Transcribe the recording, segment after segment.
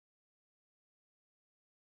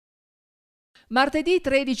Martedì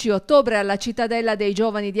 13 ottobre alla cittadella dei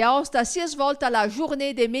giovani di Aosta si è svolta la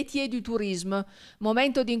Journée des métiers du tourisme,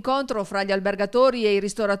 momento di incontro fra gli albergatori e i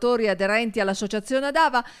ristoratori aderenti all'associazione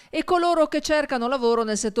Adava e coloro che cercano lavoro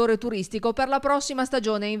nel settore turistico per la prossima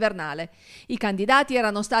stagione invernale. I candidati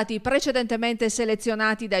erano stati precedentemente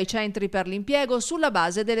selezionati dai centri per l'impiego sulla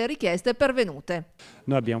base delle richieste pervenute.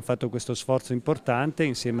 Noi abbiamo fatto questo sforzo importante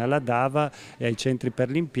insieme alla Dava e ai centri per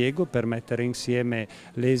l'impiego per mettere insieme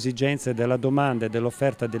le esigenze della domanda e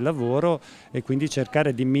dell'offerta del lavoro e quindi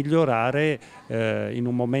cercare di migliorare in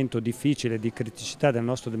un momento difficile di criticità del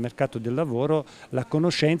nostro mercato del lavoro la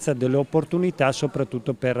conoscenza delle opportunità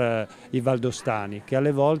soprattutto per i valdostani che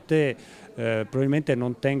alle volte probabilmente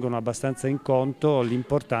non tengono abbastanza in conto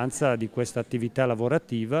l'importanza di questa attività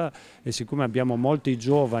lavorativa e siccome abbiamo molti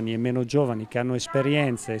giovani e meno giovani che hanno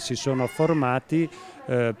esperienze e si sono formati,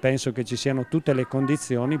 penso che ci siano tutte le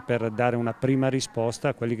condizioni per dare una prima risposta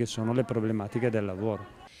a quelle che sono le problematiche del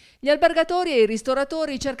lavoro. Gli albergatori e i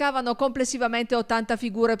ristoratori cercavano complessivamente 80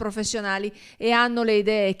 figure professionali e hanno le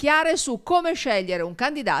idee chiare su come scegliere un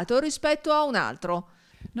candidato rispetto a un altro.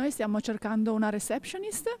 Noi stiamo cercando una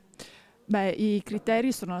receptionist. I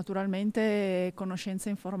criteri sono naturalmente conoscenze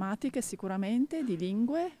informatiche sicuramente, di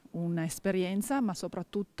lingue, un'esperienza, ma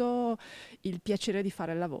soprattutto il piacere di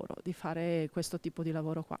fare il lavoro, di fare questo tipo di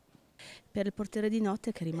lavoro qua. Per il portiere di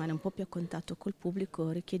notte, che rimane un po' più a contatto col pubblico,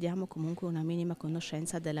 richiediamo comunque una minima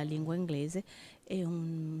conoscenza della lingua inglese e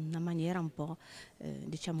una maniera un po'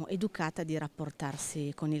 diciamo educata di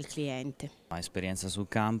rapportarsi con il cliente. Ha esperienza sul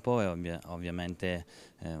campo e ovviamente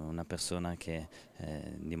una persona che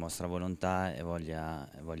dimostra volontà e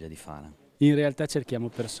voglia di fare. In realtà cerchiamo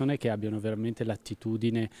persone che abbiano veramente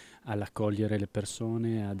l'attitudine all'accogliere le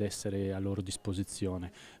persone, ad essere a loro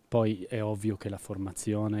disposizione. Poi è ovvio che la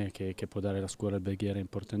formazione che può dare la scuola alberghiera è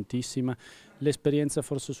importantissima, l'esperienza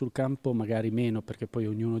forse sul campo magari meno perché poi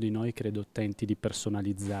ognuno di noi credo tenti di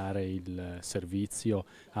personalizzare il servizio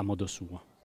a modo suo.